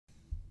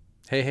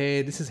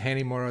Hey, this is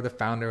Hani, the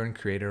founder and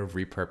creator of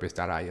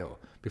Repurpose.io.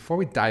 Before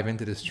we dive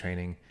into this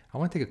training, I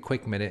want to take a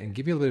quick minute and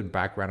give you a little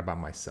background about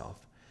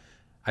myself.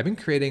 I've been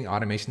creating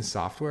automation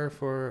software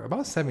for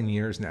about 7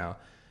 years now,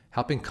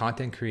 helping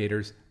content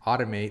creators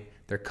automate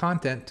their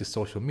content to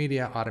social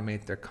media,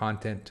 automate their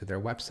content to their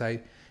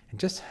website, and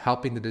just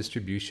helping the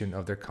distribution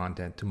of their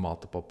content to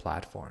multiple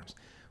platforms.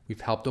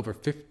 We've helped over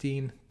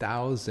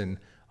 15,000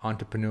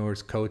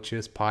 entrepreneurs,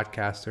 coaches,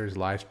 podcasters,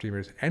 live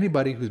streamers,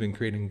 anybody who's been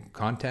creating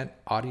content,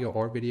 audio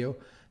or video,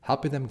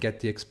 helping them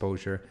get the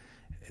exposure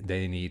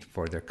they need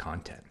for their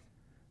content.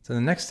 So in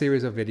the next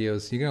series of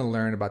videos, you're going to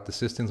learn about the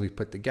systems we've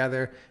put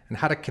together and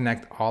how to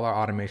connect all our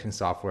automation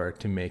software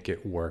to make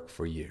it work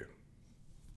for you.